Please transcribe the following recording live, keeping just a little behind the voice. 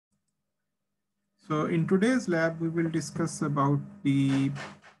So in today's lab, we will discuss about the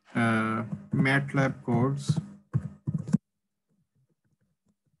MATLAB codes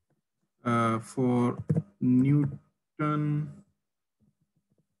for Newton's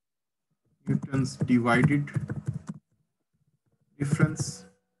divided difference.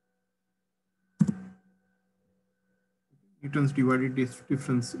 Newton's divided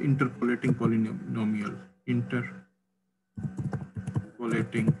difference interpolating polynomial.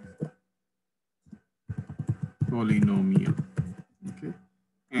 Interpolating polynomial. Okay.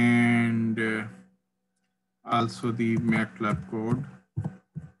 And also the MATLAB code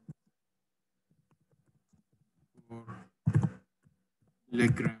for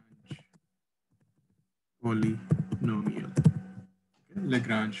Lagrange polynomial. Okay.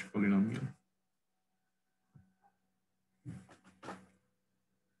 Lagrange polynomial.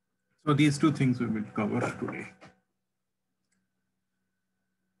 So these two things we will cover today.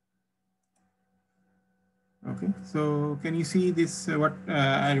 Okay, so can you see this? What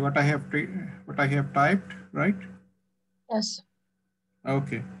I have typed, right? Yes.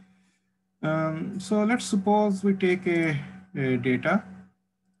 Okay. So let's suppose we take a data.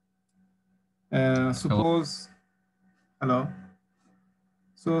 Suppose, hello.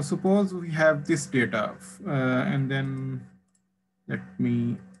 So suppose we have this data, and then let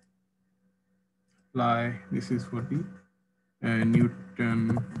me apply. This is for the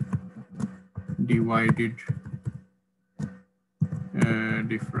Newton divided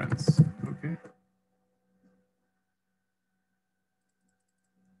difference. Okay.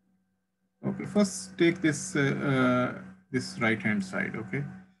 Okay. First, take this this right hand side. Okay.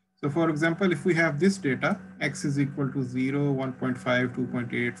 So for example, if we have this data, x is equal to 0, 1.5,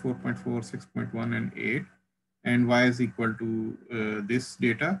 2.8, 4.4, 6.1, and 8, and y is equal to this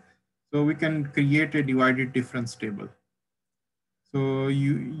data. So we can create a divided difference table. So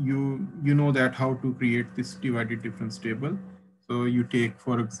you know that how to create this divided difference table. So you take,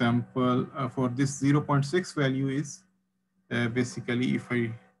 for example, for this 0.6 value is basically, if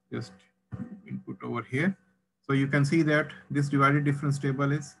I just input over here, so you can see that this divided difference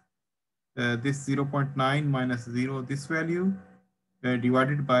table is this 0.9 minus 0, this value,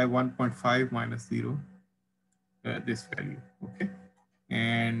 divided by 1.5 minus 0, this value, okay?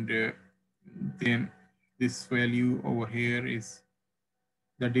 And then this value over here is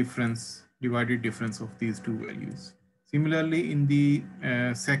the difference, divided difference of these two values. Similarly, in the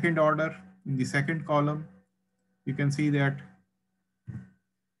second order, in the second column, you can see that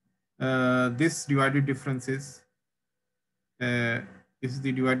this divided difference is this is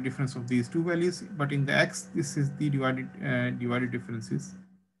the divided difference of these two values, but in the x, this is the divided differences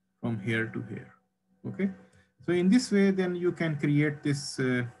from here to here. Okay, so in this way, then you can create this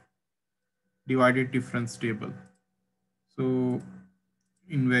divided difference table. So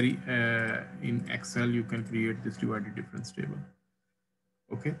in Excel, you can create this divided difference table.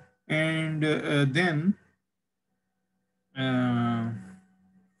 Okay, and then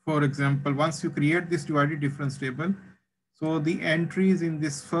for example, once you create this divided difference table, so the entries in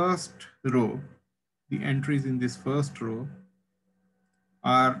this first row,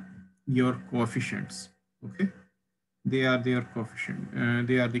 are your coefficients. Okay, they are their coefficient.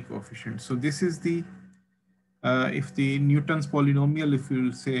 They are the coefficients. So this is the if the Newton's polynomial, if you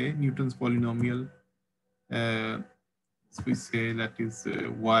will say Newton's polynomial, so we say that is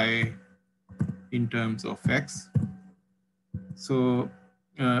y in terms of x. So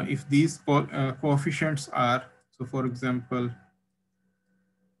if these coefficients are, so for example,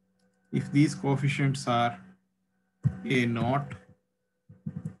 if these coefficients are a naught,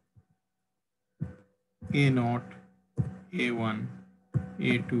 a1,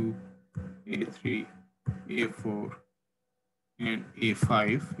 a2, a3, a4, and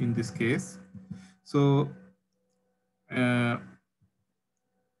a5 in this case. So so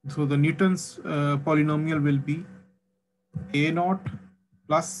the Newton's polynomial will be a naught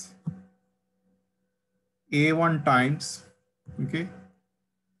plus a1 times, okay,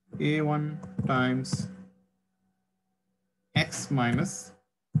 a1 times x minus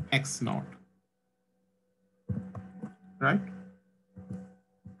x naught, right?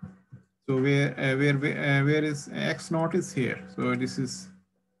 So where is x naught is here. So this is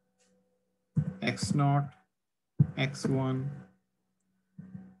x naught, x1,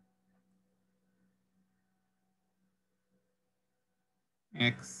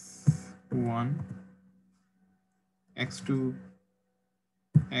 x1, x2,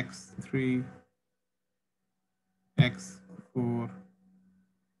 x3, x4,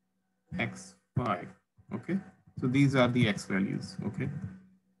 x5. Okay, so these are the x values. Okay,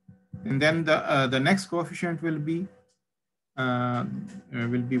 and then the next coefficient will be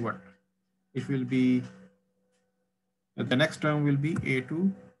what? it will be, the next term will be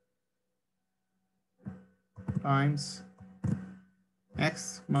A2 times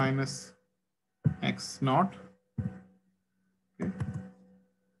x minus x naught, okay,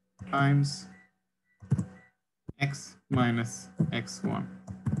 times x minus x1.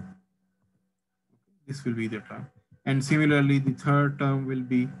 This will be the term. And similarly, the third term will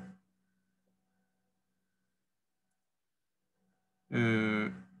be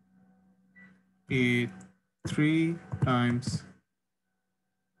A3 times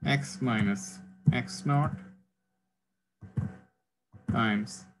x minus x naught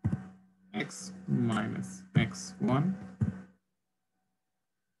times x minus x1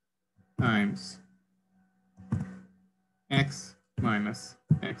 times x minus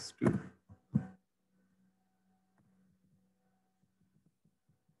x2.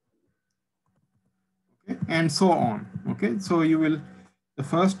 Okay, and so on. Okay, so you will, the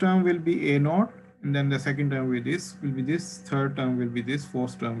first term will be A naught, and then the second term will be this, third term will be this,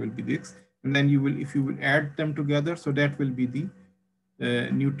 fourth term will be this, and then you will, if you will add them together, so that will be the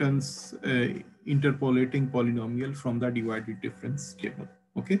Newton's interpolating polynomial from the divided difference table.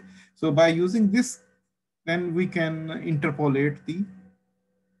 Okay, so by using this, then we can interpolate the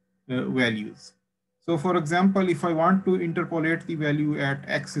values. So for example, if I want to interpolate the value at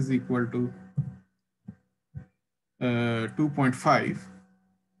x is equal to 2.5,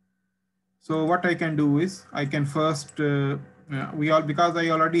 so what I can do is I can first, because I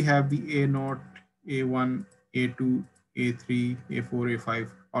already have the A naught, A1, A2, A3, A4, A5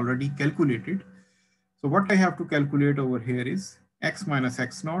 already calculated. So what I have to calculate over here is x minus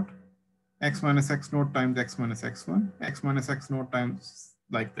x naught times x minus x1, x minus x naught times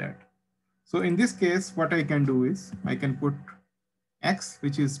like that. So in this case, what I can do is I can put x,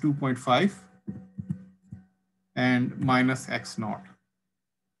 which is 2.5, and minus x naught.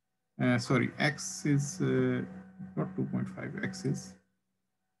 Sorry, x is not 2.5, x is,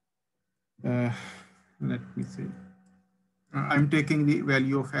 let me see. I'm taking the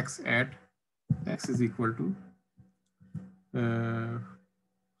value of x at x is equal to,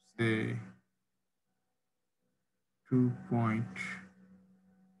 say, 2.8.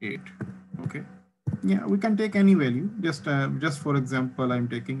 Okay. Yeah, we can take any value. Just for example, I'm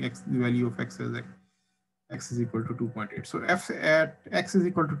taking x, the value of x as x is equal to 2.8. So f at x is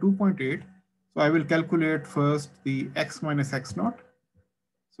equal to 2.8. So I will calculate first the x minus x naught.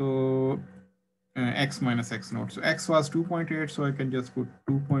 So x minus x naught. So x was 2.8. So I can just put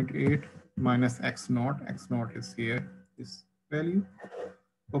 2.8 minus x naught. X naught is here, this value.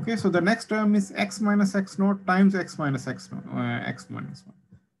 Okay, so the next term is x minus x naught times x minus x naught, x minus 1.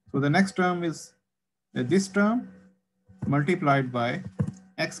 So the next term is this term multiplied by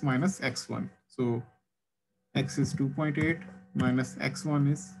x minus x1. So x is 2.8 minus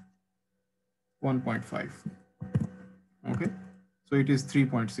x1 is 1.5. Okay, so it is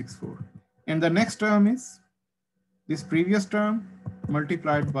 3.64. And the next term is this previous term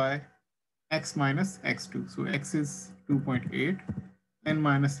multiplied by x minus x2. So x is 2.8 and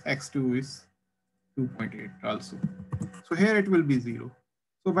minus x2 is 2.8 also. So here it will be 0.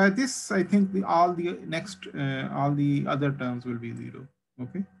 So by this, I think all the other terms will be 0.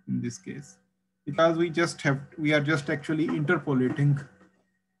 Okay, in this case, because we are just actually interpolating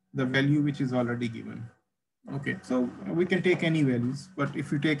the value which is already given. Okay, so we can take any values, but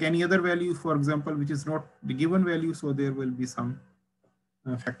if you take any other value, for example, which is not the given value, so there will be some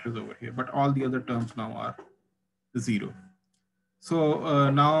factors over here, but all the other terms now are 0. So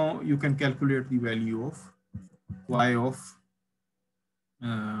now you can calculate the value of y of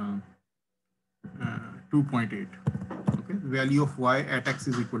 2.8. Okay, the value of y at x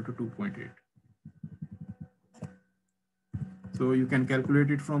is equal to 2.8. So you can calculate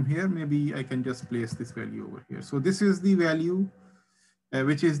it from here. Maybe I can just place this value over here. So this is the value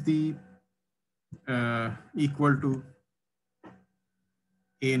which is the equal to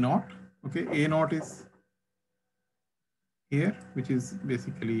A naught. Okay, A naught is here, which is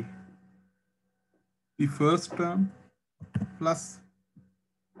basically the first term plus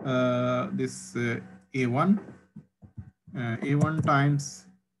this A1. A1 times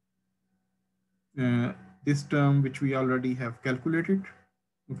this term which we already have calculated,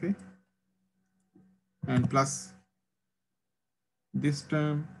 okay, and plus this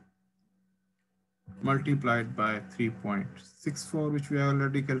term multiplied by 3.64, which we have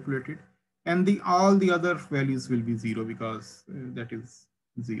already calculated, and all the other values will be 0 because that is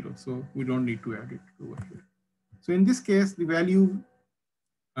 0, so we don't need to add it over here. So in this case, the value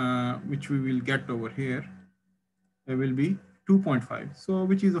which we will get over here will be 2.5, so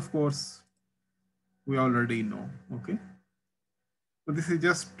which is, of course, we already know. Okay, So this is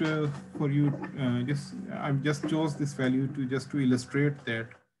just for you, I've just chose this value to illustrate that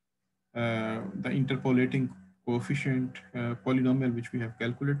the interpolating coefficient polynomial which we have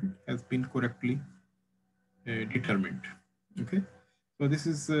calculated has been correctly determined. Okay, so this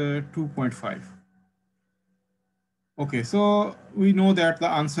is 2.5. Okay, so we know that the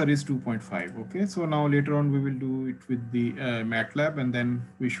answer is 2.5. Okay, so now later on we will do it with the MATLAB and then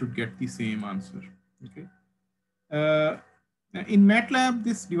we should get the same answer. Okay. Uh, in MATLAB,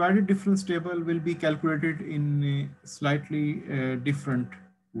 this divided difference table will be calculated in a slightly different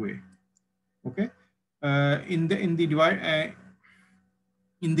way. Okay. In the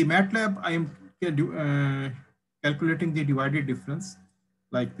MATLAB, I am calculating the divided difference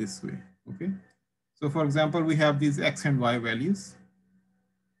like this way. Okay. So for example, we have these x and y values.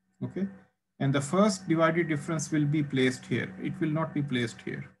 Okay. And the first divided difference will be placed here. It will not be placed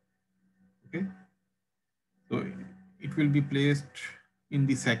here. Okay. So it will be placed in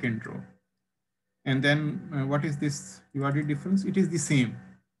the second row. And then what is this divided difference? It is the same.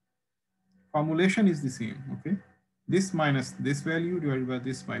 Formulation is the same. Okay. This minus this value divided by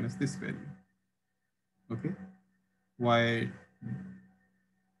this minus this value. Okay. Y2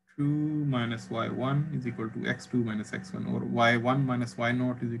 minus y1 is equal to x2 minus x1, or y1 minus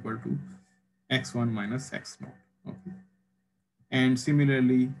y0 is equal to x1 minus x0. Okay. And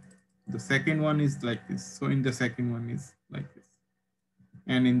similarly, the second one is like this. So in the second one is like this.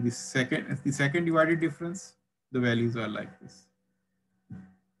 And in the second divided difference, the values are like this.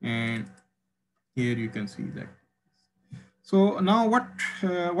 And here you can see that. So now what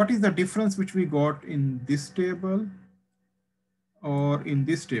is the difference which we got in this table or in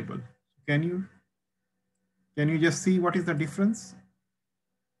this table? Can you just see what is the difference?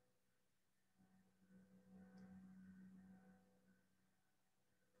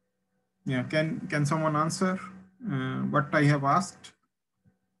 Yeah, can someone answer what I have asked?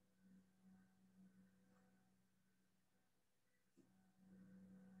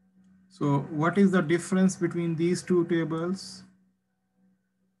 So what is the difference between these two tables?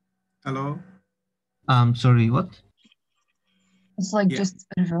 Hello? Sorry, what? It's like just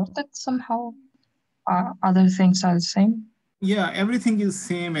inverted somehow. Other things are the same. Yeah, everything is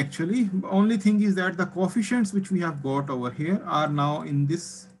same actually. Only thing is that the coefficients which we have got over here are now in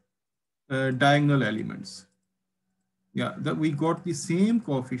this diagonal elements. Yeah, that we got the same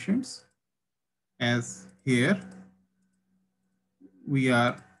coefficients as here. We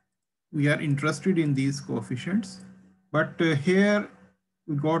are interested in these coefficients, but here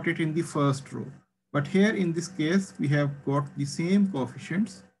we got it in the first row. But here in this case, we have got the same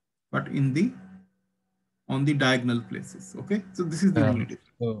coefficients, but on the diagonal places. Okay, so this is the only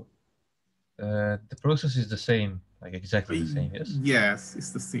difference. So the process is the same, like exactly the same, yes? Yes, it's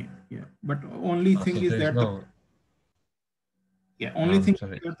the same. Yeah, but only thing So is there is that no. only thing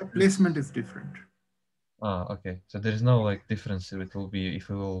Sorry. is that the placement is different. Okay. So there is no like difference. It will be if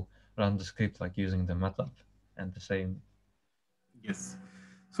we will run the script like using the MATLAB and the same. Yes.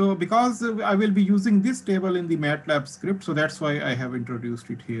 So because I will be using this table in the MATLAB script, so that's why I have introduced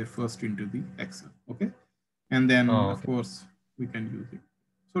it here first into the Excel. Okay. And then of course we can use it.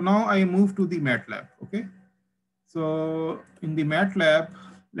 So now I move to the MATLAB. Okay. So in the MATLAB,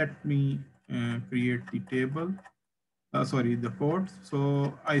 let me create the table. The code.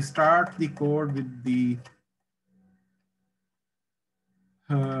 So I start the code with the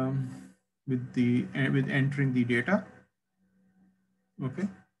with entering the data. Okay.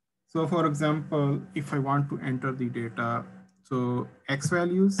 So for example, if I want to enter the data, so X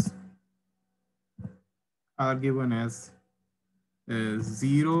values are given as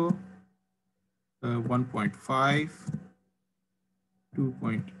 0, 1.5,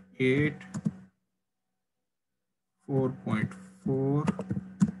 2.8, 4.4,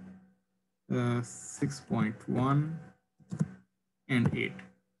 6.1, and 8.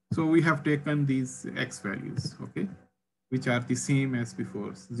 So we have taken these X values, okay, which are the same as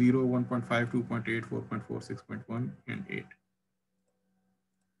before, 0, 1.5, 2.8, 4.4, 6.1, and 8.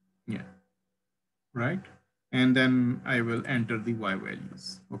 Yeah, right? And then I will enter the Y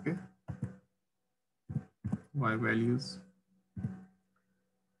values, okay? Y values.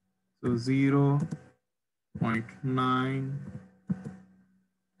 So 0, 0.9,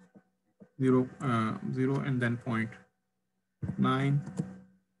 0, 0 and then 0.9,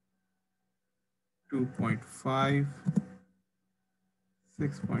 2.5,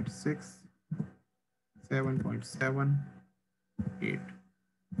 6.6, 7.7, 8.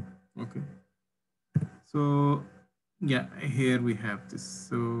 Okay. So yeah, here we have this.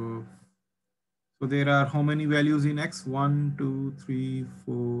 So So there are how many values in X? 1, 2, 3,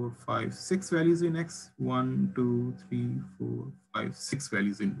 4, 5, 6 values in X. 1, 2, 3, 4, 5, 6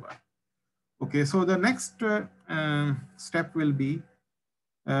 values in Y. Okay, so the next step will be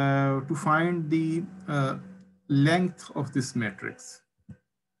to find the length of this matrix.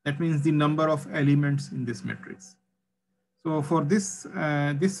 That means the number of elements in this matrix. So for this,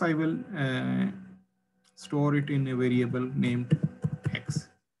 I will store it in a variable named X.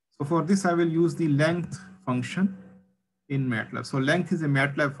 So for this, I will use the length function in MATLAB. So length is a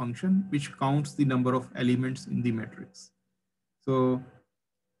MATLAB function which counts the number of elements in the matrix. So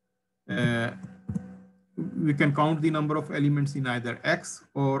we can count the number of elements in either X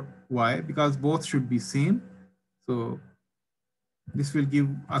or Y because both should be same. So this will give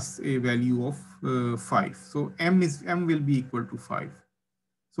us a value of 5. So M will be equal to 5.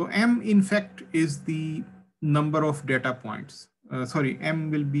 So M in fact is the number of data points. Sorry,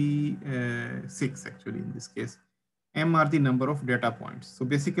 M will be 6 actually in this case. M are the number of data points. So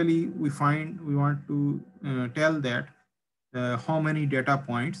basically we want to tell that how many data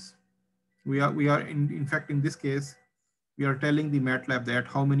points we are in fact in this case we are telling the MATLAB that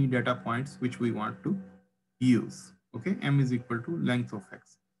how many data points which we want to use. Okay, M is equal to length of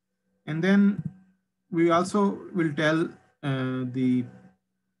X. And then we also will tell the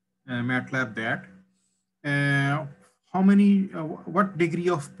MATLAB that how many, what degree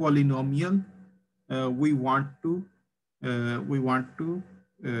of polynomial we want to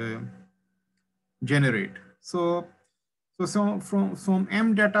generate. So from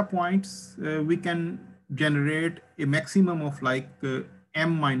M data points, we can generate a maximum of like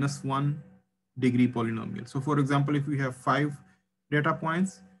M minus 1 degree polynomial. So for example, if we have 5 data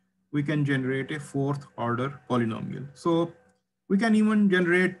points, we can generate a 4th order polynomial. So we can even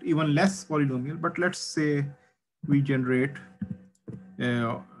generate even less polynomial, but let's say we generate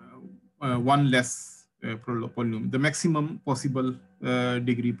one less polynomial, the maximum possible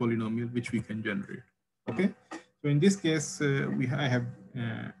degree polynomial which we can generate. Okay, so in this case, I have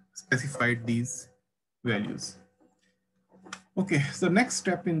specified these values. Okay, so next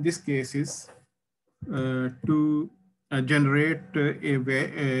step in this case is to generate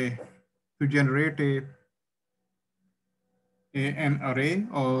an array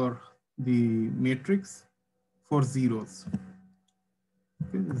or the matrix for zeros.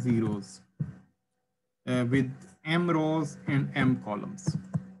 Okay, zeros with M rows and M columns.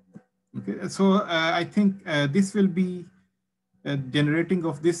 Okay, so I think this will be generating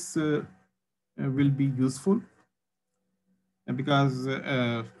of this will be useful because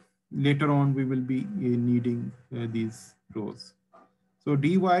later on we will be needing these rows. So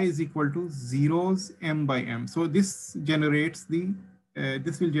dy is equal to zeros M by M. So this generates the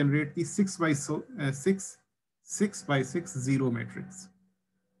this will generate the 6 by 6 zero matrix.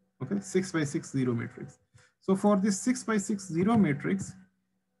 Okay, 6 by 6 zero matrix. So for this 6 by 6 zero matrix,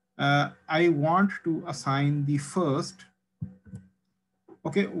 I want to assign the first.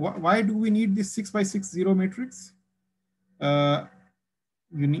 Okay, why do we need this 6 by 6 zero matrix?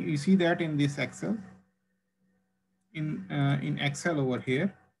 You see that in this Excel. In Excel over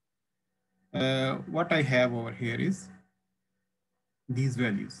here, what I have over here is these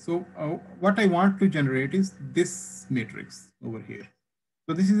values. So what I want to generate is this matrix over here.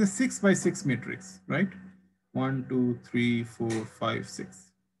 So this is a 6 by 6 matrix, right? 1, 2, 3, 4, 5,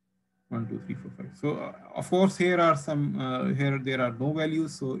 6. 1, 2, 3, 4, 5. So of course here are some here there are no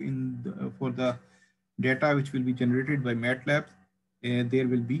values. So for the data which will be generated by MATLAB, there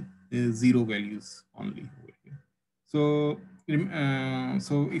will be 0 values only over here. So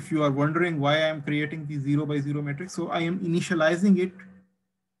so if you are wondering why I am creating the 0 by 0 matrix, so I am initializing it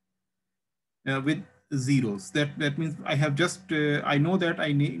with zeros. That means I have just I know that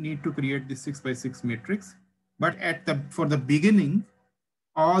I need to create this 6 by 6 matrix, but for the beginning,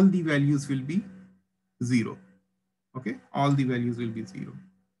 all the values will be 0. Okay, all the values will be 0.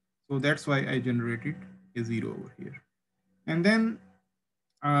 So that's why I generated a 0 over here, and then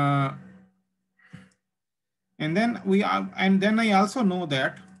I also know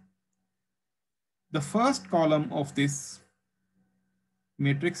that the first column of this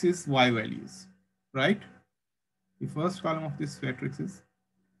matrix is Y values, right? The first column of this matrix is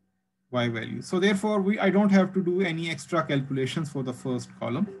Y values. So therefore, I don't have to do any extra calculations for the first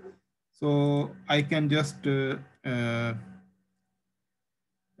column. So I can just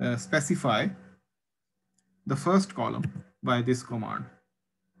specify the first column by this command.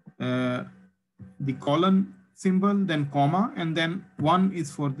 The colon symbol, then comma, and then 1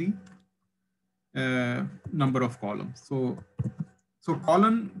 is for the number of columns. So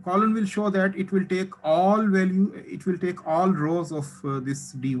colon will show that it will take all rows of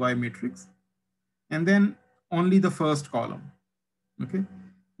this dy matrix, and then only the first column. Okay,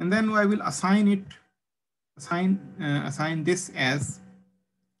 and then I will assign this as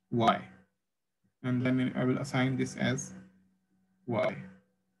y, and then I will assign this as y.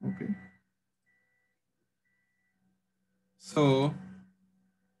 Okay, so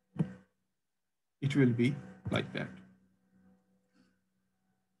it will be like that.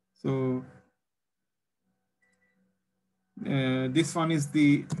 So this one is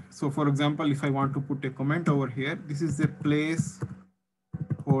the, so for example, if I want to put a comment over here, this is the place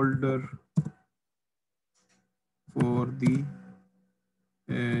holder for the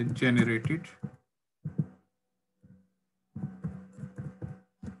generated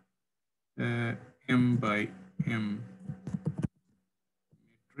M by M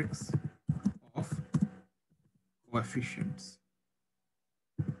matrix of coefficients.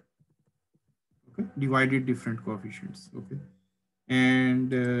 Okay, divided different coefficients. Okay,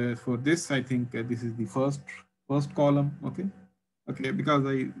 and for this, I think this is the first column. Okay, okay, because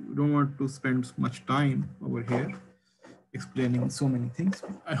I don't want to spend much time over here explaining so many things.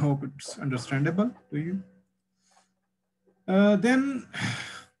 I hope it's understandable to you. Then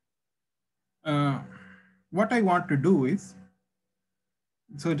what I want to do is,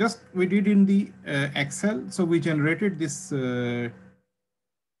 so just we did in the Excel, so we generated this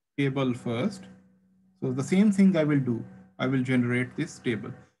table first. So the same thing I will do. I will generate this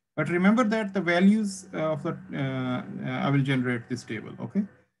table. But remember that the values of the, I will generate this table, okay?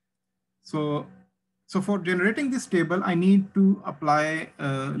 So for generating this table, I need to apply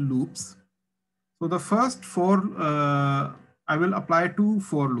loops. So the first four, I will apply 2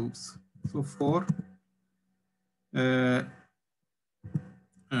 for loops. So for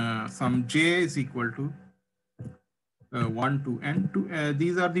some j is equal to 1 to n.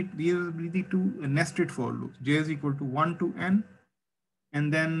 These will be the 2 nested for loops. J is equal to 1 to n,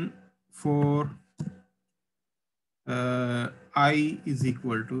 and then for I is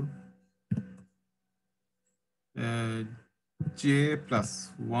equal to j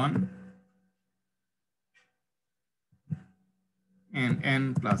plus 1 and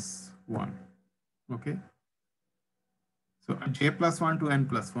n plus 1. Okay. So j plus 1 to n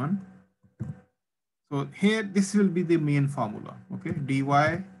plus 1. So here, this will be the main formula. Okay. dy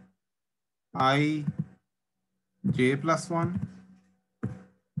I j plus 1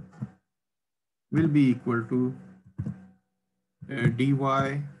 will be equal to dy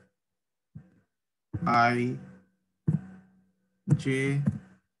I j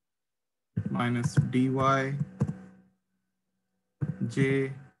minus dy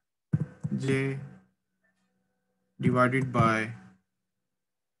j divided by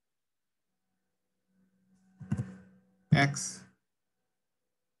x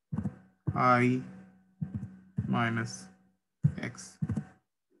I minus x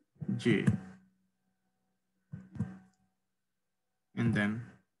j, and then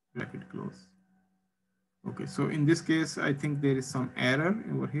bracket close. Okay, so in this case, I think there is some error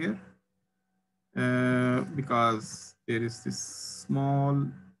over here because there is this small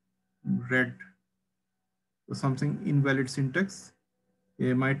red, so something invalid syntax.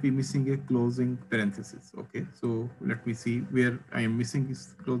 It might be missing a closing parenthesis. Okay, so let me see where I am missing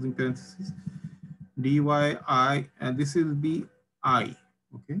this closing parenthesis. dy I, and this will be I.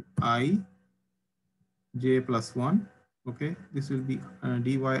 Okay, I j plus 1. Okay, this will be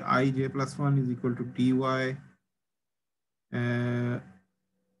dy I j plus 1 is equal to dy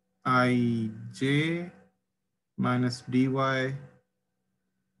I j minus dy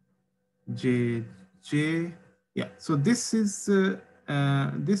j j. Yeah, so this is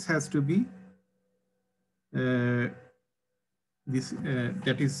this has to be this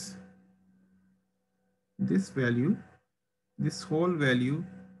that is this value, this whole value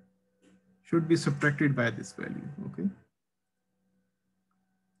should be subtracted by this value. Okay,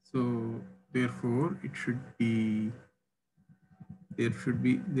 so therefore it should be, there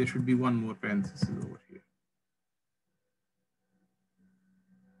should be one more parenthesis over here,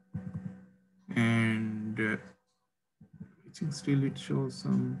 and I think still it shows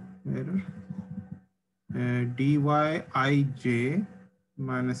some error. Dy ij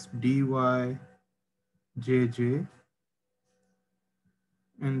minus dy jj,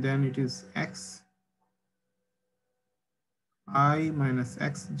 and then it is x I minus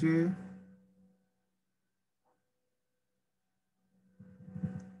xj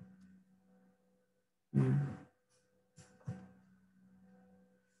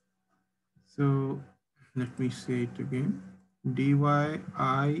So let me say it again. Dy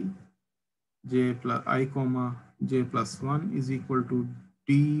I j plus I comma j plus 1 is equal to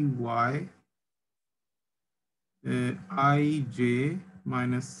dy I j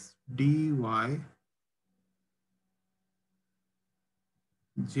minus dy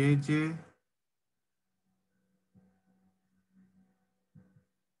JJ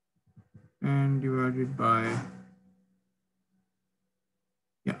and divided by,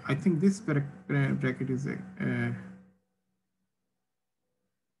 yeah, I think this bracket is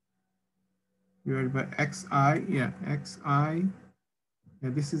divided by xi, yeah, xi, yeah,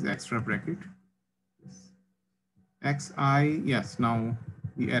 this is extra bracket. Xi, yes, now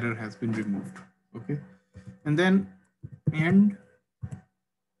the error has been removed, okay? And then end,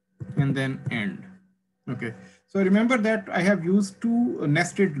 and then end, okay? So remember that I have used two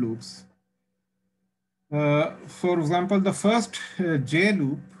nested loops. For example, the first J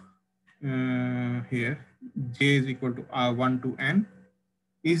loop here, J is equal to 1 to n,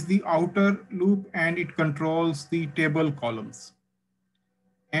 is the outer loop and it controls the table columns.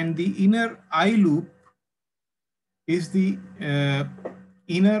 And the inner I loop is the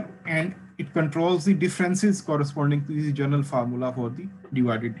inner and it controls the differences corresponding to the general formula for the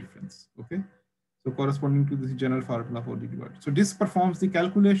divided difference, okay? So corresponding to this general formula for the divided. So this performs the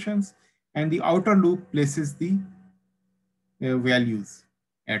calculations and the outer loop places the values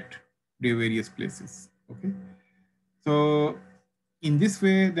at the various places, okay? So in this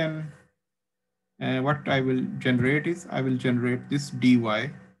way, then what I will generate is I will generate this dy,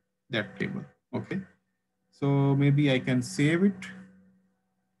 that table, okay? So maybe I can save it.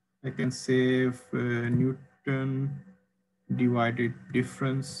 I can save Newton divided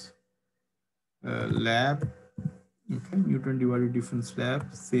difference lab, okay? Newton divided difference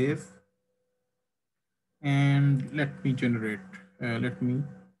lab, save. And let me generate, let me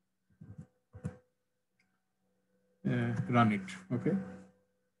run it, okay?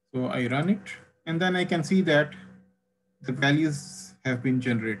 So I run it and then I can see that the values have been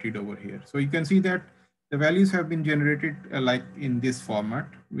generated over here. So you can see that the values have been generated like in this format,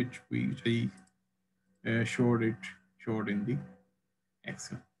 which I showed in the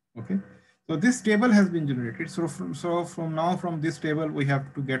Excel, okay? So this table has been generated. So from now, from this table, we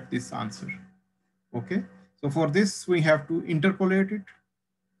have to get this answer, okay? So for this, we have to interpolate it,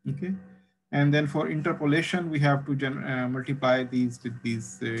 okay? And then for interpolation, we have to multiply these with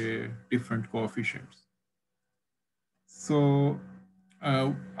these different coefficients. So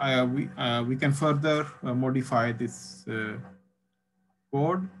we can further modify this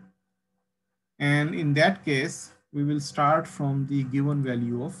code. And in that case, we will start from the given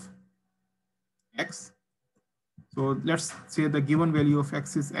value of x. So let's say the given value of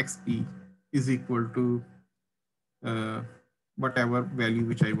x is xp is equal to whatever value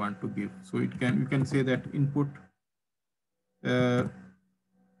which I want to give. So you can say that input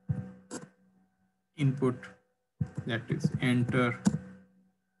that is enter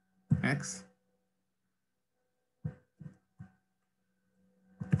x,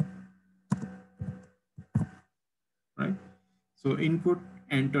 right? So input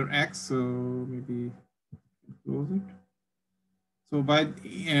enter x, so maybe close it. So by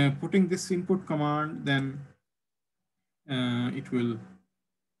putting this input command, then it will,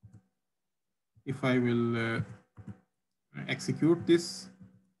 if I will execute this,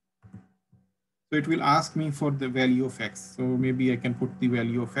 so it will ask me for the value of x. So maybe I can put the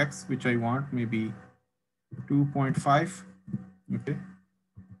value of x which I want, maybe 2.5, okay?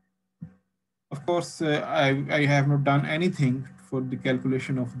 Of course, I have not done anything for the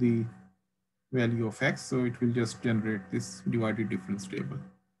calculation of the value of x, so it will just generate this divided difference table,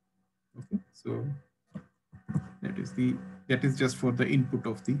 okay? So that is just for the input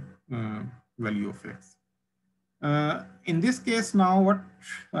of the value of x. In this case, now what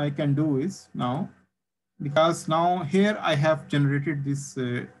I can do is now, because now here I have generated this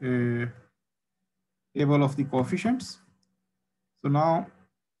table of the coefficients. So now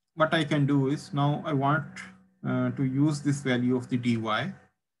what I can do is, now I want to use this value of the dy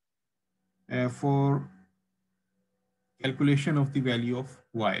for calculation of the value of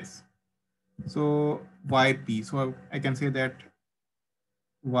y's. So yp, so I can say that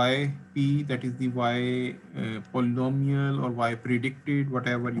yp, that is the y polynomial or y predicted,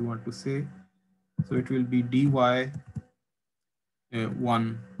 whatever you want to say. So it will be dy 1,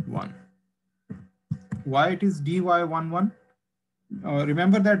 1. Why it is dy 1, 1?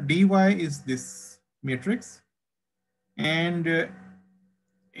 Remember that dy is this matrix, and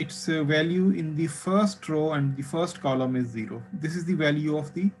its value in the first row and the first column is 0. This is the value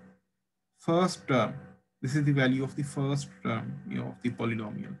of the first term. This is the value of the first term, of the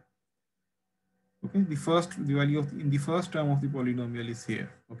polynomial. Okay, the value of in the first term of the polynomial is here.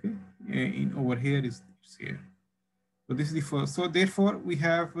 Okay, in over here is here. So this is the first. So therefore, we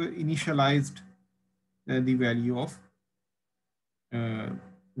have initialized the value of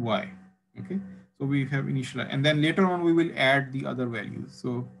y. Okay, So we have initial, and then later on we will add the other values.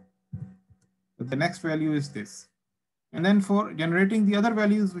 So the next value is this. And then for generating the other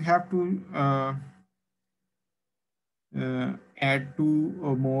values, we have to add 2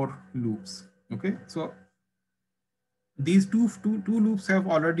 or more loops. Okay, so these two loops have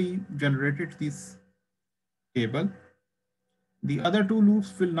already generated this table. The other 2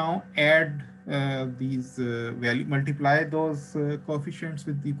 loops will now add these value, multiply those coefficients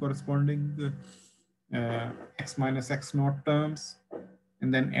with the corresponding x minus x naught terms,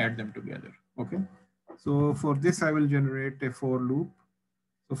 and then add them together. Okay, so for this I will generate a for loop.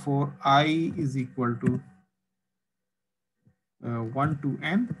 So for I is equal to 1 to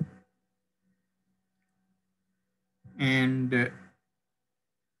n, and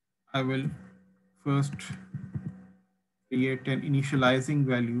I will first create an initializing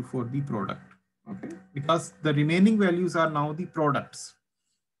value for the product. Okay, because the remaining values are now the products.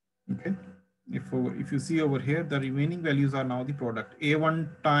 Okay, if you see over here, the remaining values are now the product, a1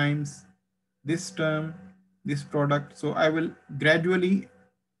 times this term, this product. So I will gradually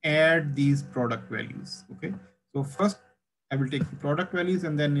add these product values. Okay, so first I will take the product values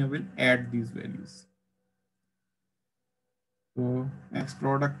and then I will add these values. So x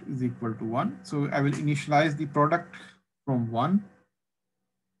product is equal to 1. So I will initialize the product from 1,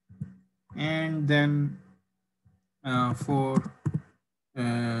 and then for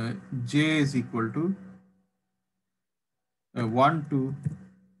j is equal to 1 to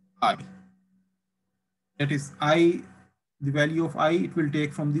I. That is I, the value of I it will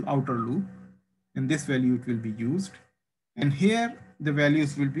take from the outer loop, and this value it will be used. And here the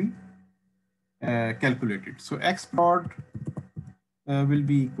values will be calculated. So x prod will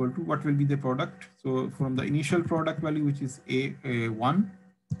be equal to, what will be the product? So from the initial product value, which is a1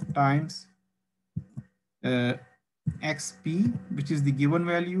 times xp, which is the given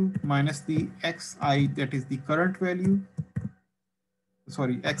value, minus the xi, that is the current value.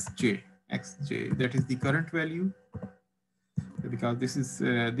 Sorry, xj, that is the current value, because this is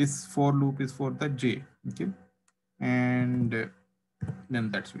this for loop is for the j. Okay, and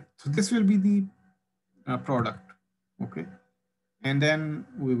then that's it. So this will be the product. Okay, and then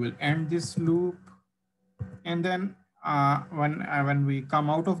we will end this loop, and then when we come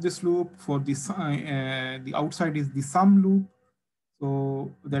out of this loop, for this the outside is the sum loop.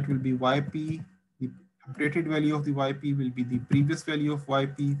 So that will be yp. The updated value of the yp will be the previous value of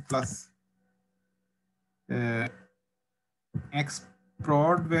yp plus x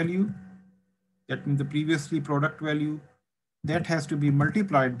prod value, that means the previously product value, that has to be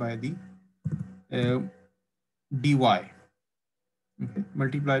multiplied by the dy. Okay,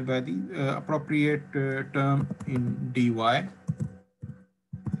 multiplied by the appropriate term in dy,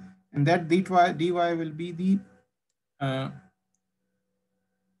 and that dy will be the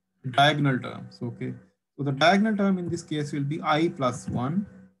diagonal terms. Okay, so the diagonal term in this case will be I plus 1,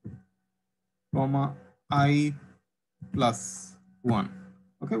 comma I plus 1.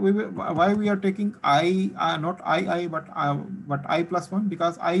 Okay, why we are taking I, not I, but I plus 1,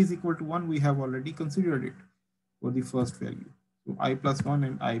 because I is equal to 1, we have already considered it for the first value. So I plus 1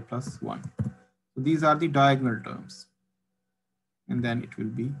 and I plus 1. So these are the diagonal terms, and then it will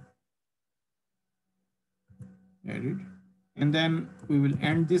be added, and then we will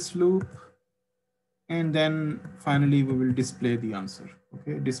end this loop, and then finally we will display the answer.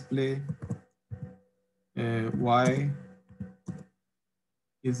 Okay, display y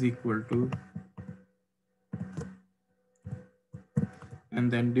is equal to, and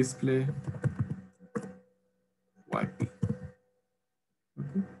then display yp.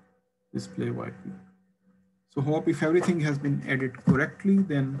 Okay, display yp. So hope if everything has been added correctly,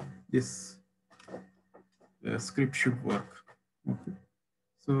 then this script should work. Okay,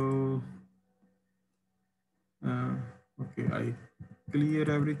 so okay, I clear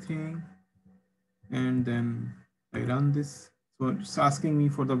everything, and then I run this. So it's asking me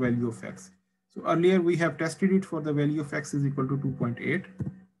for the value of x. So earlier we have tested it for the value of x is equal to 2.8,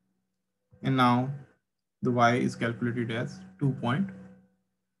 and now the y is calculated as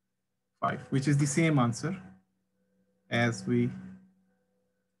 2.5, which is the same answer as we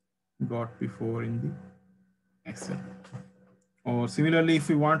got before in the Excel. Or similarly, if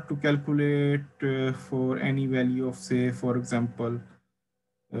we want to calculate for any value of, say, for example,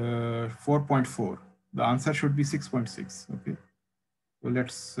 4.4, the answer should be 6.6. Okay, so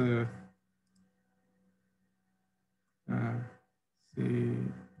let's say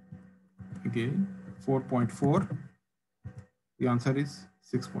again 4.4, the answer is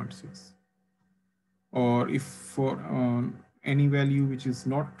 6.6. Or if for any value which is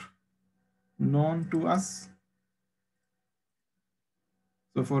not known to us,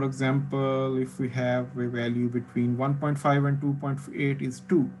 So for example, if we have a value between 1.5 and 2.8 is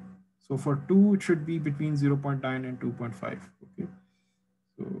 2. So for 2, it should be between 0.9 and 2.5. Okay.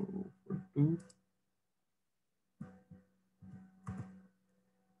 So for 2,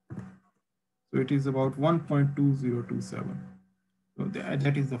 so it is about 1.2027. So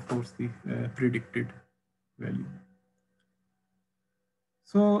that is, of course, the predicted value.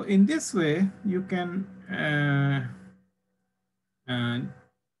 So in this way, you can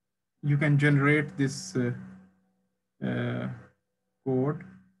generate this code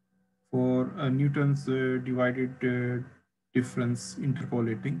for Newton's divided difference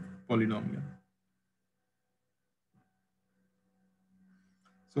interpolating polynomial.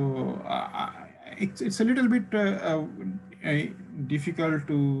 So it's a little bit difficult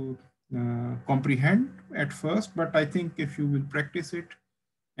to comprehend at first, but I think if you will practice it,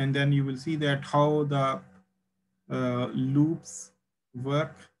 and then you will see that how the loops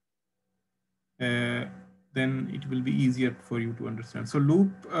work, then it will be easier for you to understand. So loop,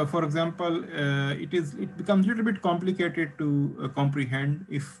 for example, it becomes a little bit complicated to comprehend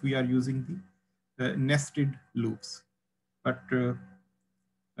if we are using the nested loops, but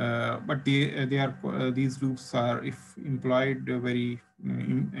these loops are, if employed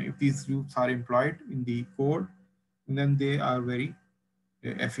if these loops are employed in the code, then they are very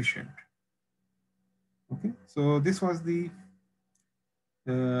efficient. Okay, so this was the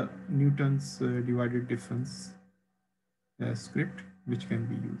Newton's divided difference script, which can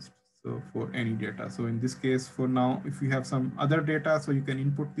be used so for any data. So in this case, for now, if you have some other data, so you can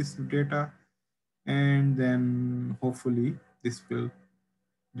input this data, and then hopefully this will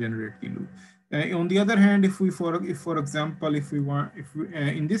generate the loop. On the other hand, if for example,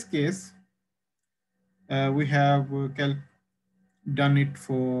 in this case, we have done it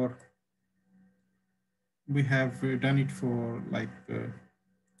for like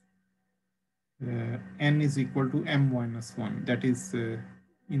n is equal to m minus 1. That is,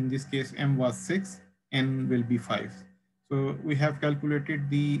 in this case, m was 6, n will be 5. So we have calculated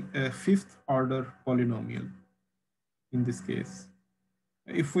the fifth order polynomial in this case.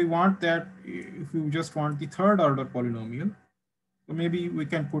 If we just want the third order polynomial, so maybe we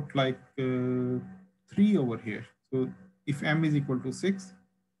can put like 3 over here. So if m is equal to 6,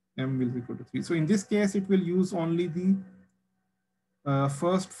 m will be equal to 3. So in this case, it will use only the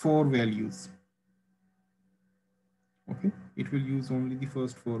first 4 values. Okay, it will use only the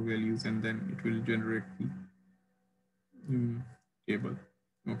first 4 values, and then it will generate the table.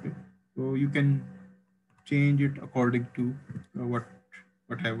 Okay, so you can change it according to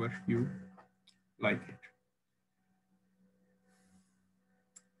whatever you like it.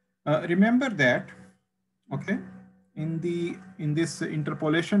 Remember that, okay, in this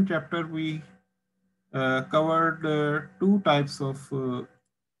interpolation chapter, we covered two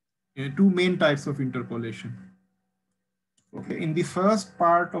main types of interpolation. Okay, in the first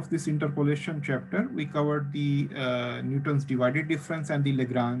part of this interpolation chapter, we covered the Newton's divided difference and the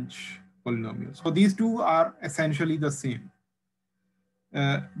Lagrange polynomial. So these two are essentially the same.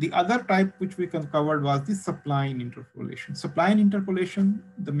 The other type which we covered was the supplying interpolation. Supplying interpolation,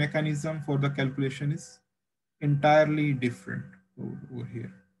 the mechanism for the calculation is entirely different over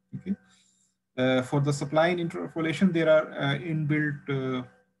here. Okay, for the supplying interpolation, there are inbuilt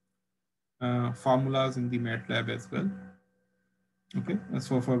formulas in the MATLAB as well. Okay,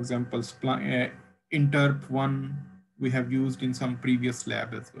 so for example, interp1 we have used in some previous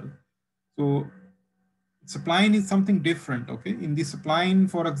lab as well. So supplying is something different. Okay, in the supplying,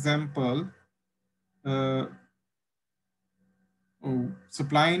 for example,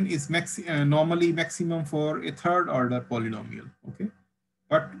 supplying is normally maximum for a third order polynomial. Okay,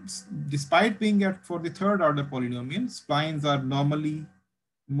 but despite being for the third order polynomial, splines are normally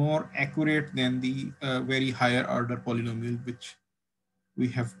more accurate than the very higher order polynomial, which we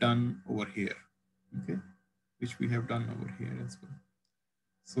have done over here. Okay, which we have done over here as well.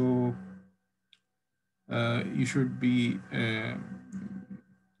 So you should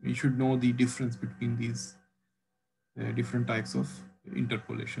know the difference between these different types of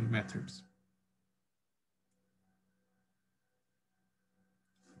interpolation methods.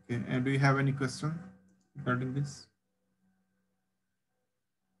 Okay, and do you have any question regarding this?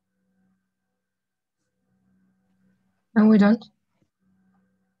 No, we don't.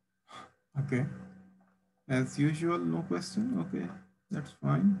 Okay, as usual, no question. Okay, that's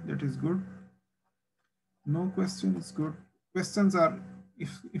fine. That is good. No question is good. Questions are,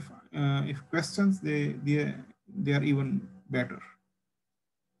 if questions, they are even better.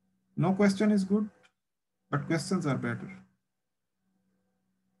 No question is good, but questions are better,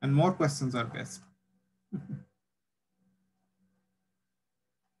 and more questions are best.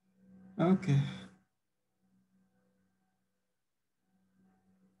 Okay.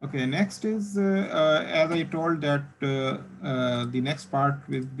 Okay, next is, as I told that the next part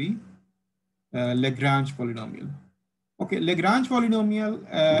will be Lagrange polynomial. Okay, Lagrange polynomial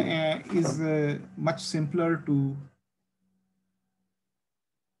is much simpler to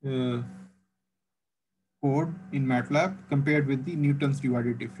code in MATLAB compared with the Newton's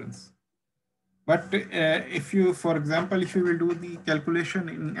divided difference. But if you, for example, if you will do the calculation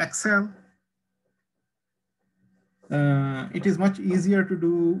in Excel, it is much easier to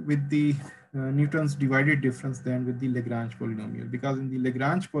do with the Newton's divided difference than with the Lagrange polynomial, because in the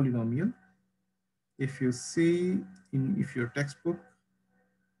Lagrange polynomial, if you see if your textbook,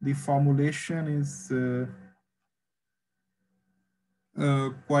 the formulation is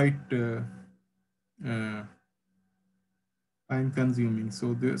quite time consuming.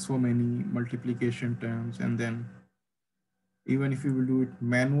 So there's so many multiplication terms, and then even if you will do it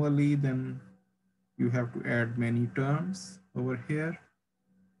manually, then you have to add many terms over here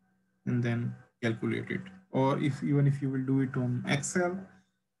and then calculate it. Or even if you will do it on Excel,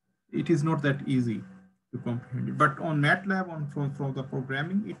 it is not that easy to comprehend it. But on MATLAB, from the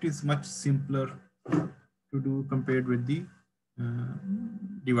programming, it is much simpler to do compared with the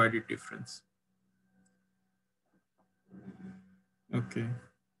divided difference. Okay,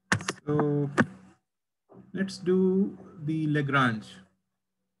 so let's do the Lagrange,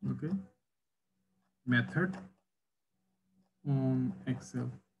 okay, method on Excel,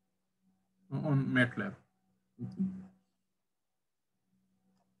 on MATLAB. Okay.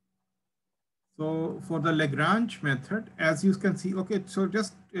 So for the Lagrange method, as you can see, okay, so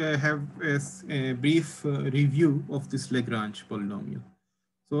just have a brief review of this Lagrange polynomial.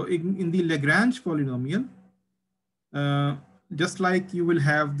 So in the Lagrange polynomial, just like you will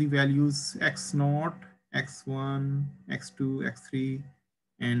have the values x0, x1, x2, x3,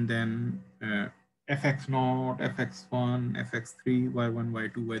 and then fx0, fx1, fx3, y1,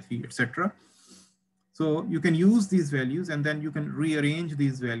 y2, y3, etc. So you can use these values and then you can rearrange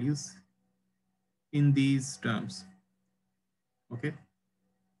these values in these terms, okay?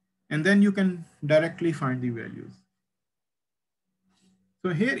 And then you can directly find the values. So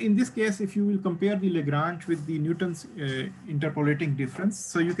here in this case, if you will compare the Lagrange with the Newton's interpolating difference,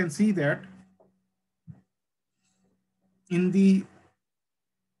 so you can see that in the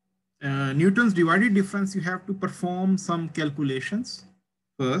Newton's divided difference, you have to perform some calculations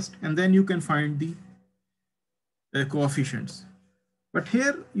first, and then you can find the coefficients. But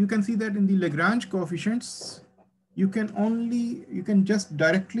here you can see that in the Lagrange coefficients, you can just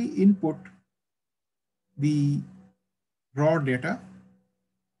directly input the raw data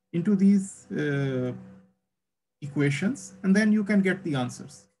into these equations, and then you can get the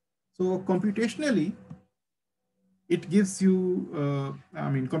answers. So computationally, it gives you,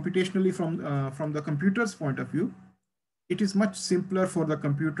 computationally from the computer's point of view, it is much simpler for the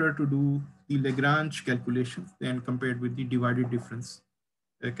computer to do the Lagrange calculations than compared with the divided difference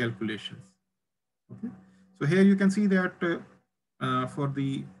calculations. Okay, so here you can see that for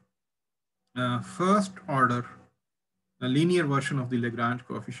the first order a linear version of the Lagrange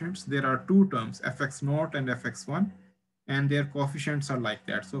coefficients, there are two terms, fx0 and fx1, and their coefficients are like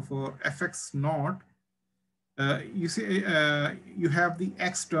that. So for fx0, you see you have the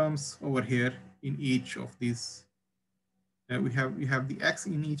x terms over here in each of these. We have the x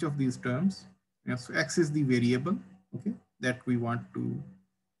in each of these terms. And so x is the variable, okay, that we want to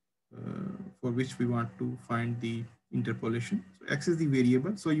for which we want to find the interpolation. So x is the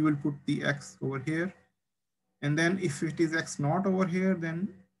variable. So you will put the x over here. And then if it is x0 over here, then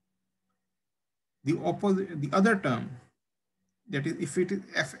the other term, that is if it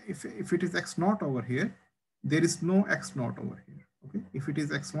is x0 over here, there is no x0 over here. Okay, if it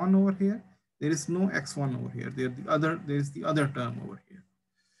is x1 over here, there is no x1 over here. There is the other term over here.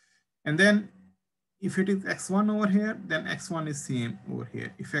 And then if it is x1 over here, then x1 is same over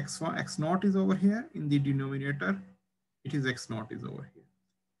here. If x0 is over here in the denominator, it is x0 is over here.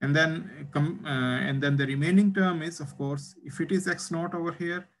 And then the remaining term is, of course, if it is x0 over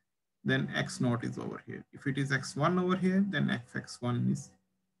here, then x0 is over here. If it is x1 over here, then fx1 is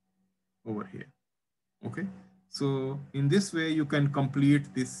over here. Okay, so in this way you can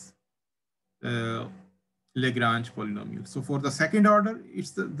complete this Lagrange polynomial. So for the second order, it's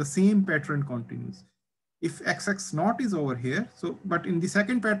the same pattern continues. If x0 is over here, so but in the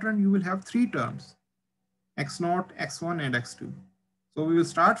second pattern you will have three terms, x0, x1, and x2. So we will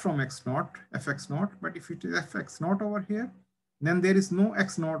start from x0, fx0, but if it is fx0 over here, then there is no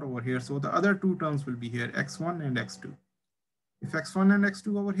x0 over here. So the other two terms will be here, x1 and x2. If x1 and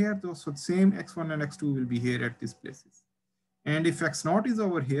x2 over here, so the same x1 and x2 will be here at these places. And if x naught is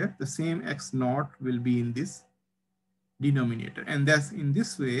over here, the same x naught will be in this denominator. And that's in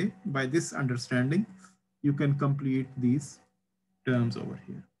this way, by this understanding, you can complete these terms over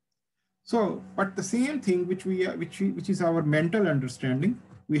here. So, but the same thing which is our mental understanding,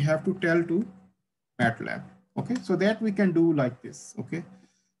 we have to tell to MATLAB. Okay, so that we can do like this. Okay,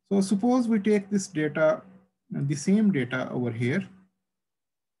 so suppose we take this data, the same data over here.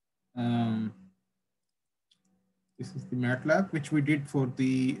 This is the MATLAB which we did for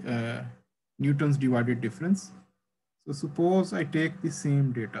the Newton's divided difference. So suppose I take the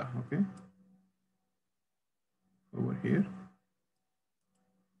same data, okay, over here,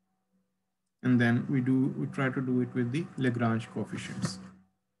 and then we try to do it with the Lagrange coefficients.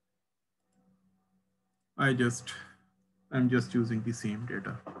 I'm just using the same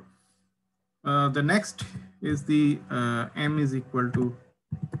data. The next is the m is equal to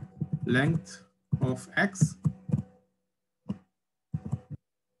length of x.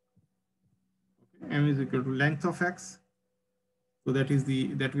 M is equal to length of x. So that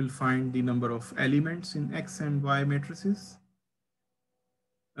will find the number of elements in x and y matrices.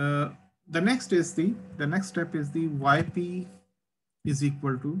 The next step is the yp is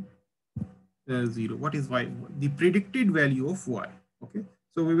equal to 0. What is y? The predicted value of y. Okay,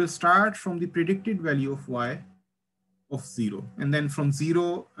 so we will start from the predicted value of y of 0, and then from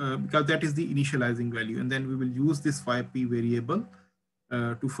 0 because that is the initializing value, and then we will use this yp variable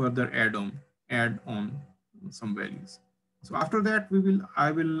to further add on some values. So after that,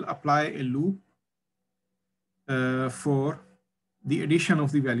 I will apply a loop for the addition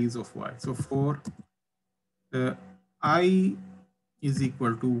of the values of y. So for I is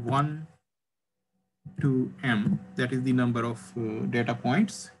equal to 1 to m, that is the number of data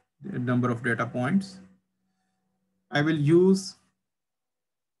points, I will use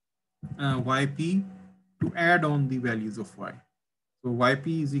yp to add on the values of y. So yp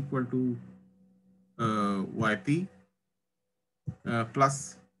is equal to yp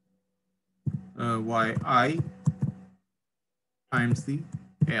plus yi times the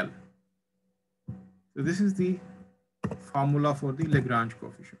L. So this is the formula for the Lagrange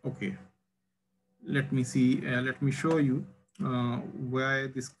coefficient. Okay, let me see. Let me show you where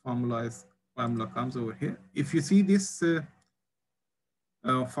this formula comes over here. If you see this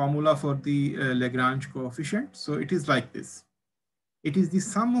formula for the Lagrange coefficient, so it is like this. It is the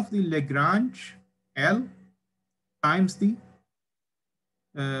sum of the Lagrange L times the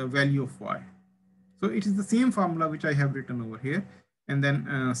value of y. So it is the same formula which I have written over here, and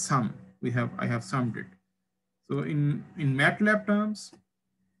then sum. I have summed it. So in MATLAB terms,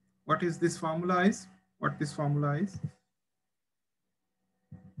 what this formula is?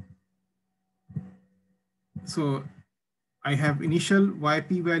 So I have initial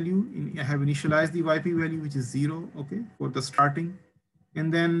yp value. I have initialized the yp value, which is 0. Okay, for the starting,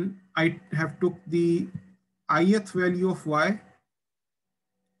 and then I have took the ith value of y,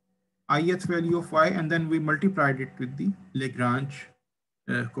 and then we multiplied it with the Lagrange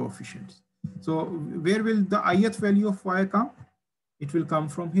coefficients. So where will the ith value of y come? It will come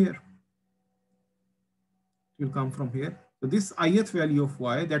from here. So this ith value of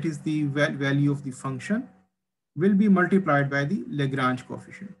y, that is the value of the function, will be multiplied by the Lagrange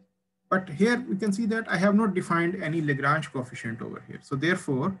coefficient. But here we can see that I have not defined any Lagrange coefficient over here. So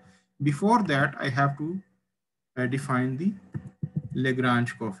therefore, before that, I have to define the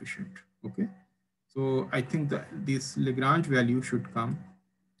Lagrange coefficient. Okay, so I think that this Lagrange value should come,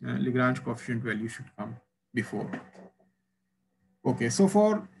 Lagrange coefficient value should come before. Okay, so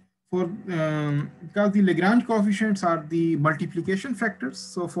because the Lagrange coefficients are the multiplication factors,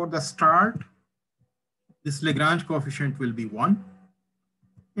 so for the start, this Lagrange coefficient will be 1,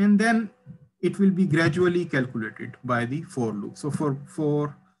 and then it will be gradually calculated by the for loop. So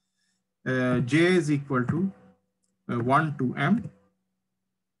for j is equal to 1 to m,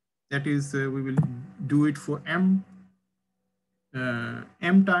 that is we will do it for m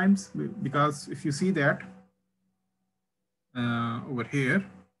times, because if you see that over here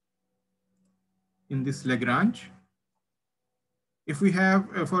in this Lagrange, if we have,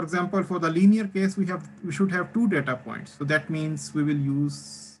 for example, for the linear case, we should have 2 data points. So that means we will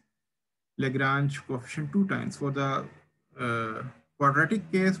use Lagrange coefficient 2 times. For the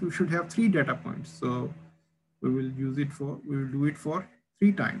quadratic case, we should have 3 data points. So we will do it for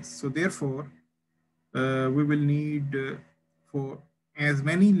 3 times. So therefore, we will need for as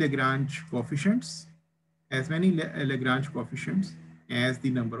many Lagrange coefficients as the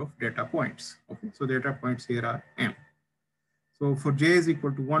number of data points. Okay, so data points here are m. So for j is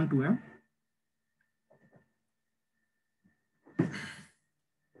equal to 1 to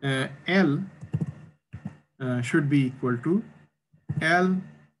m, L should be equal to L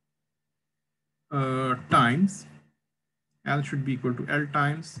times, L should be equal to L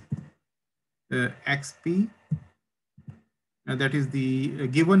times XP, that is the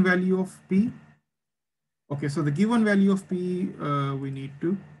given value of P. Okay, so the given value of P we need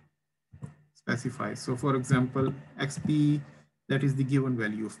to specify. So for example, XP, that is the given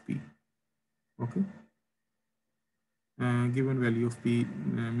value of P. Okay, given value of P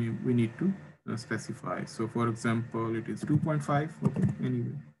we need to specify. So for example, it is 2.5. Okay,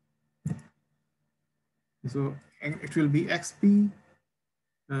 anyway. So it will be XP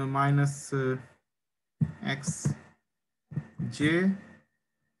minus XJ,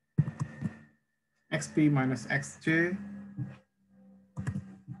 XP minus XJ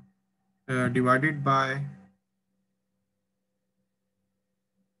divided by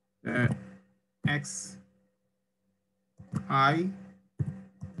XI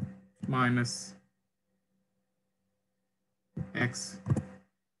minus XJ.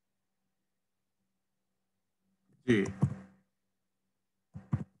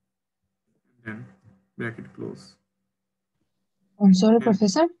 Then bracket close. I'm sorry,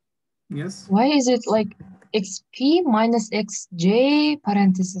 Professor. Yes. Why is it like XP minus XJ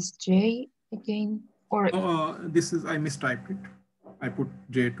parenthesis J again? Or this is, I mistyped it. I put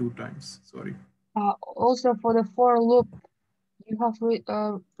J 2 times. Sorry. Also for the for loop, you have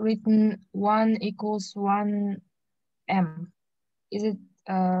written 1 equals 1 M. Is it?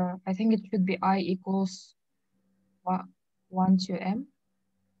 I think it should be I equals 1 to M.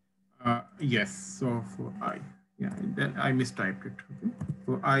 Yes. So for I, yeah, then I mistyped it. Okay.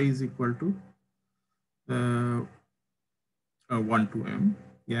 For I is equal to 1 to M.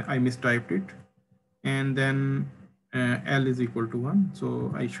 Yeah, I mistyped it. And then L is equal to 1.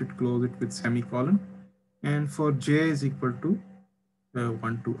 So I should close it with semicolon. And for J is equal to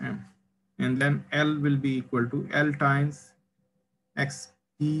 1 to M. And then L will be equal to L times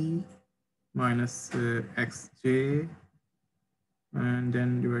XP minus XJ, and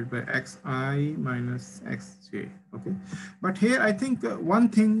then divided by XI minus XJ. Okay. But here I think one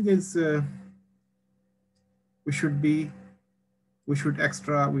thing is we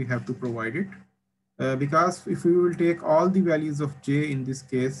have to provide it. Because if we will take all the values of J in this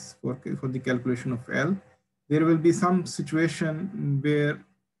case for the calculation of L, there will be some situation where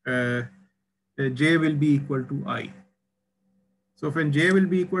J will be equal to I. So when J will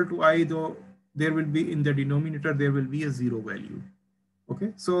be equal to I, though, there will be in the denominator, there will be a 0 value.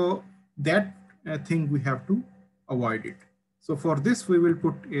 Okay, so that thing we have to avoid it. So for this, we will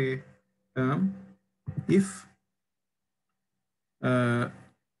put a term if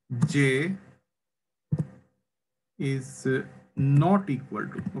J is not equal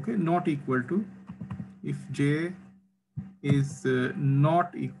to, okay, not equal to, if J is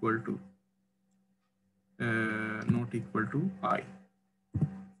not equal to I,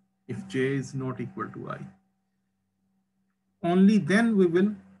 if J is not equal to I, only then we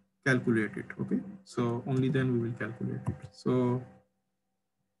will calculate it. Okay, so only then we will calculate it. So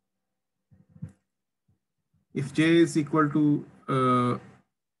if J is equal to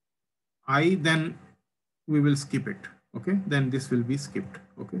I, then we will skip it. Okay, then this will be skipped.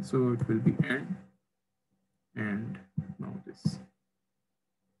 Okay, so it will be end, and now this.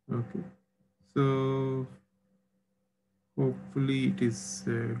 Okay, so hopefully it is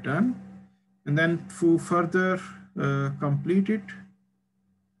done. And then to further complete it,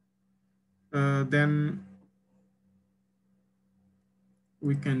 then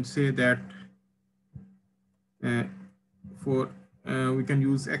we can say that we can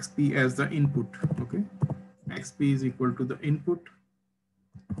use XP as the input. Okay, XP is equal to the input,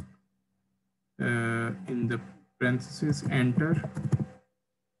 in the parentheses, enter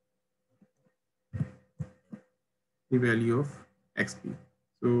the value of XP.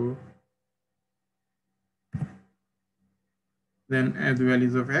 So then add the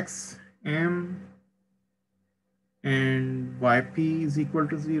values of X, M, and YP is equal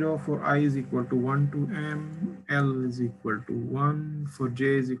to 0, for I is equal to 1 to M, L is equal to 1, for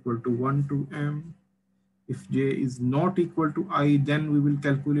J is equal to 1 to M. If J is not equal to I, then we will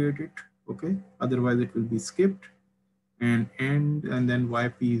calculate it. Okay, otherwise it will be skipped. And end, and then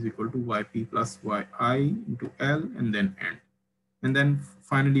YP is equal to YP plus YI into L, and then end. And then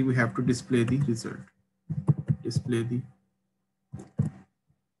finally we have to display the result. Display the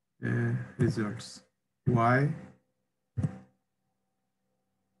results. Y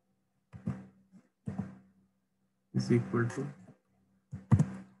is equal to,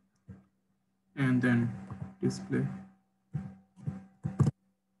 and then display.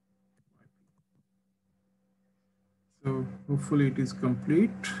 So hopefully it is complete.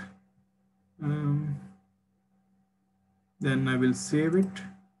 Then I will save it.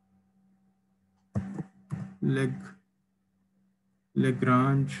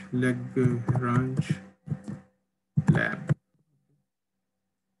 Lagrange lab.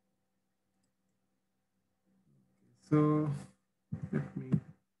 So let me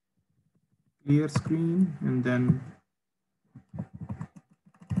clear screen, and then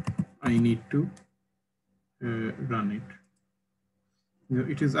I need to run it.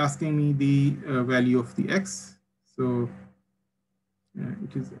 It is asking me the value of the x. So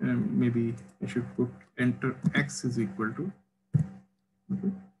it is maybe I should put enter x is equal to,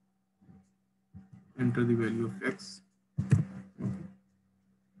 okay, enter the value of x. Okay.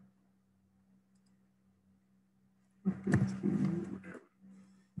 Okay, whatever.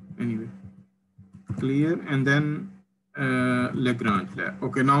 Anyway, clear, and then Lagrange lab.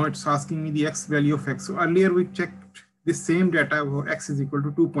 Okay, now it's asking me the x value of x. So earlier we checked this same data where x is equal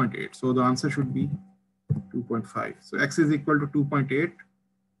to 2.8. So the answer should be 2.5. So x is equal to 2.8.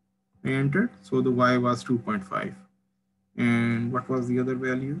 I entered. So the y was 2.5. And what was the other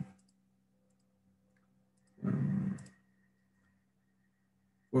value?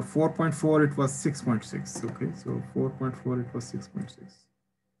 For 4.4, it was 6.6. Okay, so 4.4, it was 6.6.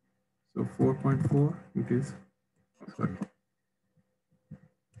 So 4.4, it is, sorry.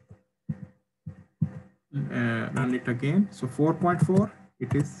 Run it again. So 4.4,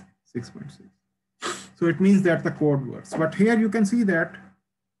 it is 6.6. So it means that the code works. But here you can see that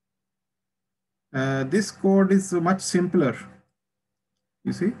this code is much simpler.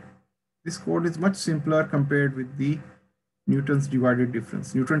 You see, this code is much simpler compared with the Newton's divided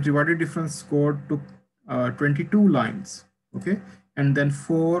difference. Newton's divided difference code took 22 lines, okay? And then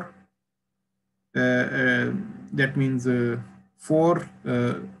that means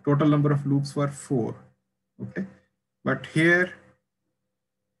total number of loops were 4, okay? But here,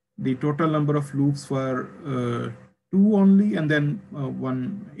 the total number of loops were 2 only, and then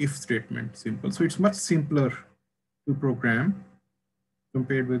one if statement, simple. So it's much simpler to program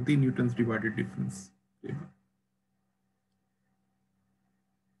compared with the Newton's divided difference table.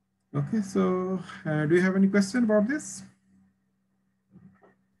 Okay, so do you have any question about this?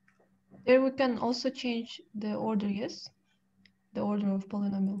 There we can also change the order, yes? The order of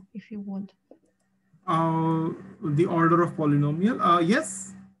polynomial if you want. The order of polynomial,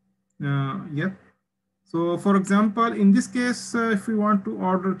 yes. Yep. So for example, in this case, if we want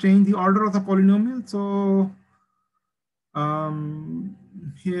to change the order of the polynomial, so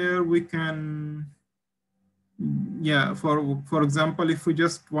here we can, yeah, for example, if we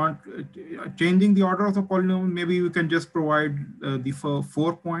just want changing the order of the polynomial, maybe we can just provide the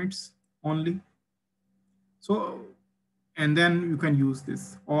 4 points only. So, and then you can use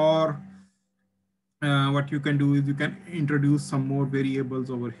this, or what you can do is you can introduce some more variables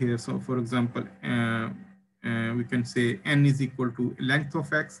over here. So for example, we can say n is equal to length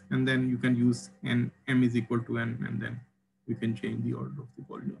of x, and then you can use m is equal to n, and then we can change the order of the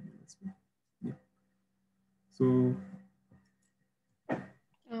polynomial as well. Yeah. So.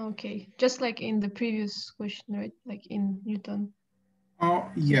 Okay, just like in the previous question, right? Like in Newton. Oh,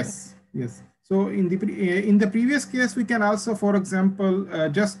 yes, yes. So in the previous case, we can also, for example,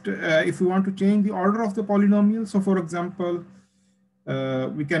 if we want to change the order of the polynomial. So for example,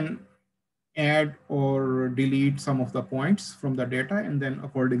 we can add or delete some of the points from the data, and then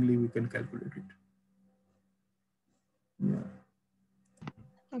accordingly we can calculate it. Yeah.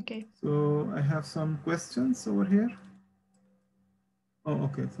 Okay. So I have some questions over here. Oh,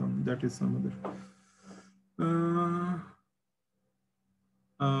 okay. So that is some other.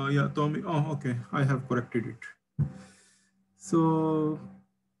 Yeah, Tommy. Oh, okay. I have corrected it. So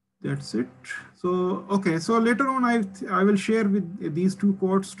that's it. So, okay. So later on, I will share with these 2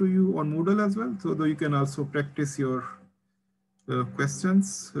 codes to you on Moodle as well. So that you can also practice your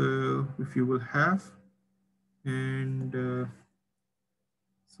questions if you will have. And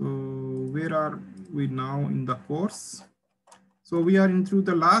so where are we now in the course? So we are into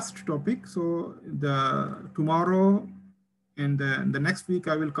the last topic. So tomorrow and the next week,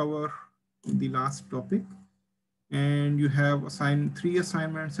 I will cover the last topic. And you have assigned 3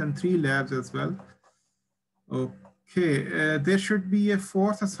 assignments and 3 labs as well. Okay, there should be a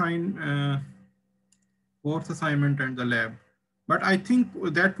fourth assignment and the lab. But I think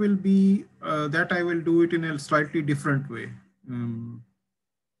that will be, that I will do it in a slightly different way.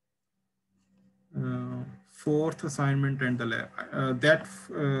 Fourth assignment and the lab.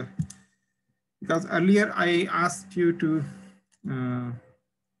 Because earlier I asked you to,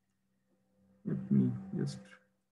 let me just